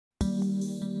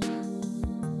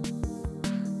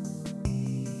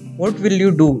What will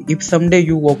you do if someday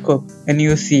you woke up and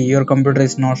you see your computer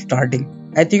is not starting?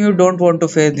 I think you don't want to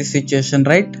face this situation,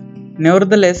 right?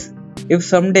 Nevertheless, if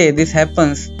someday this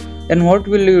happens, then what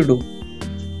will you do?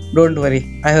 Don't worry,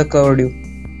 I have covered you.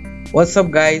 What's up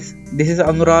guys, this is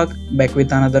Anurag back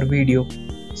with another video.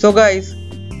 So guys,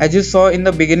 as you saw in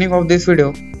the beginning of this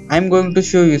video, I am going to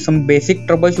show you some basic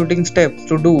troubleshooting steps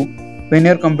to do when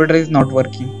your computer is not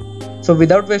working. So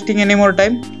without wasting any more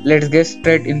time, let's get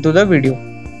straight into the video.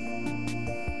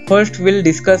 First, we'll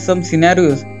discuss some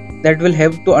scenarios that will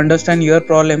help to understand your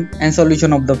problem and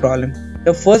solution of the problem.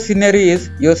 The first scenario is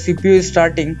your CPU is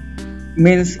starting,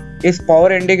 means its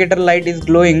power indicator light is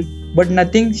glowing but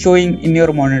nothing showing in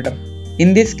your monitor.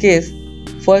 In this case,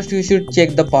 first you should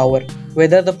check the power,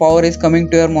 whether the power is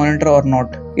coming to your monitor or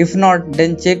not. If not,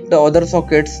 then check the other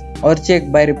sockets or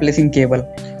check by replacing cable.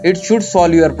 It should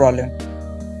solve your problem.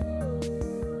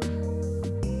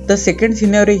 The second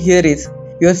scenario here is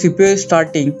your CPU is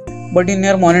starting but in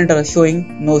your monitor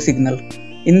showing no signal.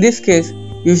 In this case,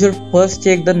 you should first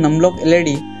check the numlock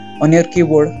LED on your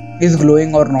keyboard is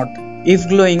glowing or not. If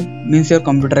glowing, means your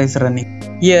computer is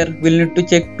running. Here we'll need to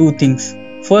check two things.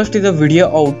 First is the video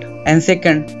out and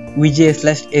second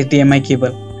VGA/HDMI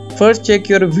cable. First check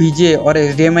your VGA or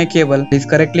HDMI cable is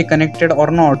correctly connected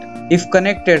or not. If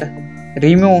connected,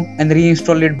 remove and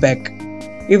reinstall it back.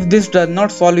 If this does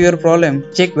not solve your problem,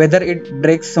 check whether it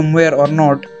breaks somewhere or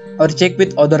not, or check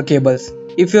with other cables.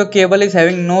 If your cable is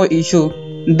having no issue,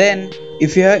 then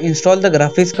if you have installed the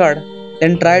graphics card,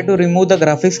 then try to remove the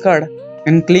graphics card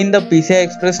and clean the PCI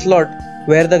Express slot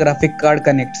where the graphic card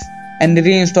connects and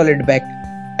reinstall it back.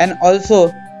 And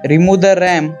also remove the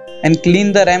RAM and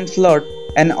clean the RAM slot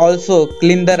and also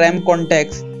clean the RAM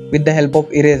contacts with the help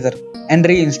of eraser and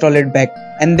reinstall it back,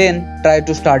 and then try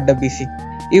to start the PC.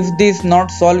 If this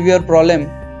not solve your problem,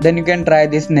 then you can try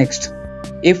this next.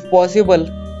 If possible,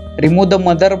 remove the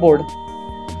motherboard,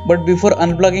 but before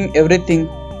unplugging everything,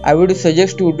 I would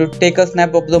suggest you to take a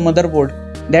snap of the motherboard.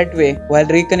 That way, while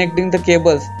reconnecting the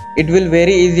cables, it will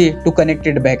very easy to connect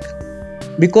it back.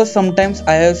 Because sometimes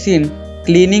I have seen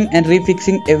cleaning and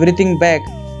refixing everything back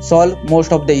solve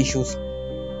most of the issues.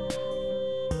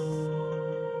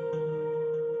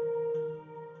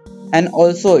 And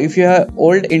also, if you have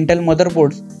old Intel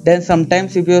motherboards, then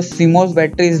sometimes if your CMOS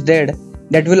battery is dead,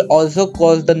 that will also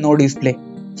cause the no display.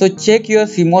 So check your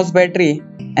CMOS battery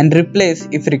and replace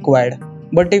if required.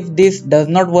 But if this does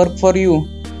not work for you,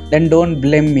 then don't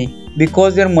blame me,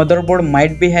 because your motherboard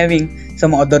might be having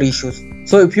some other issues.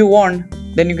 So if you want,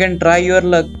 then you can try your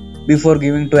luck before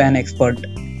giving to an expert.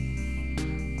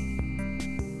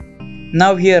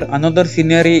 Now here another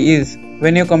scenario is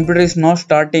when your computer is not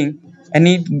starting and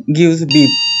it gives beep.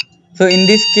 So in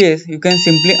this case, you can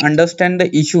simply understand the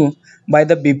issue by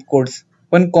the beep codes.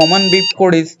 One common beep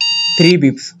code is 3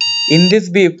 beeps. In this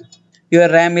beep, your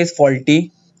RAM is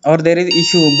faulty or there is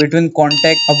issue between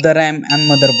contact of the RAM and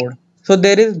motherboard. So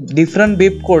there is different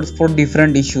beep codes for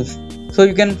different issues. So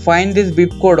you can find this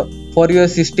beep code for your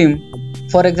system.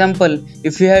 For example,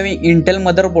 if you have an Intel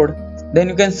motherboard, then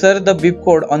you can search the beep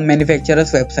code on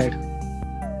manufacturer's website.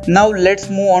 Now let's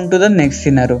move on to the next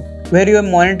scenario, where your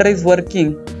monitor is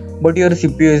working but your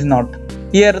CPU is not.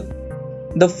 Here,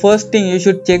 the first thing you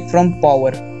should check from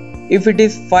power. If it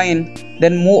is fine,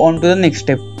 then move on to the next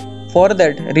step. For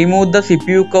that, remove the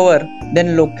CPU cover,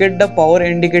 then locate the power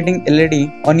indicating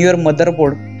LED on your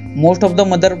motherboard. Most of the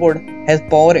motherboard has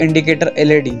power indicator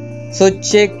LED. So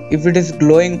check if it is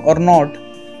glowing or not.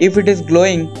 If it is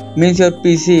glowing, means your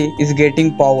PC is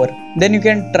getting power. Then you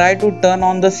can try to turn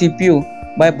on the CPU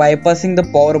by bypassing the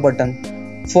power button.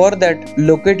 For that,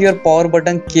 locate your power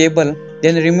button cable,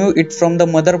 then remove it from the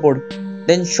motherboard.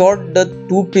 Then short the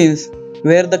 2 pins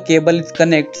where the cable is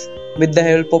connects with the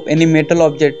help of any metal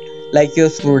object like your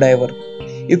screwdriver.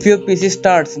 If your PC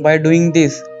starts by doing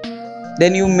this,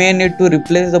 then you may need to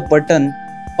replace the button,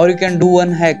 or you can do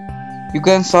one hack. You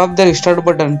can swap the restart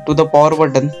button to the power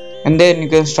button and then you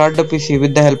can start the PC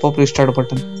with the help of restart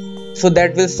button. So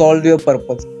that will solve your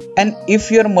purpose. And if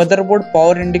your motherboard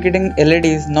power indicating LED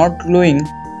is not glowing,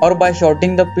 or by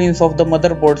shorting the pins of the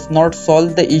motherboards not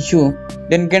solve the issue,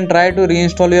 then you can try to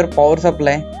reinstall your power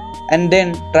supply and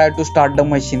then try to start the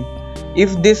machine.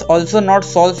 If this also not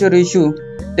solves your issue,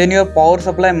 then your power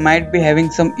supply might be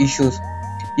having some issues.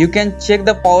 You can check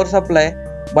the power supply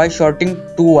by shorting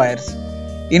 2 wires.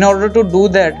 In order to do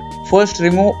that, first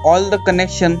remove all the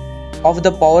connection of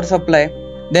the power supply,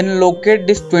 then locate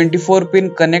this 24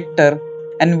 pin connector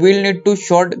and we'll need to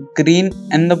short green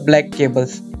and the black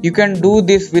cables. You can do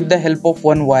this with the help of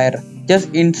one wire.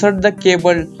 Just insert the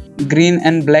cable, green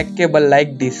and black cable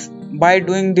like this. by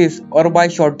doing this or by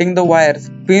shorting the wires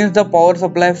pins the power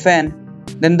supply fan,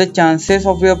 then the chances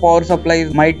of your power supply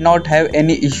might not have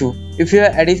any issue. If you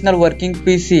have additional working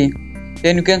PC,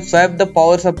 then you can swap the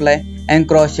power supply and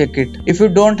cross check it. If you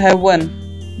don't have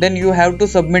one, then you have to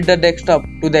submit the desktop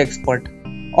to the expert.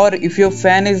 Or if your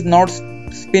fan is not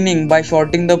spinning by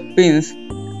shorting the pins,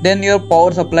 then your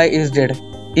power supply is dead.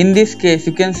 In this case,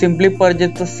 you can simply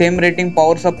purchase the same rating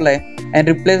power supply and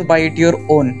replace by it your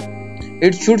own.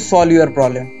 It should solve your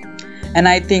problem. And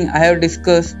I think I have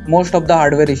discussed most of the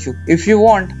hardware issue. If you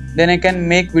want, then I can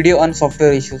make video on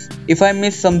software issues. If I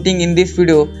missed something in this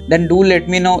video, then do let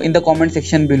me know in the comment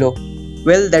section below.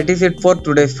 Well, that is it for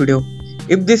today's video.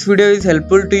 If this video is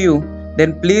helpful to you,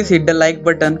 then please hit the like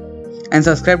button and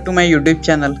subscribe to my YouTube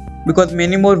channel, because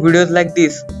many more videos like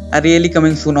this are really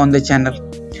coming soon on the channel.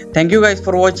 Thank you guys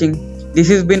for watching. This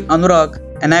has been Anurag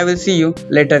and I will see you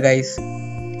later guys.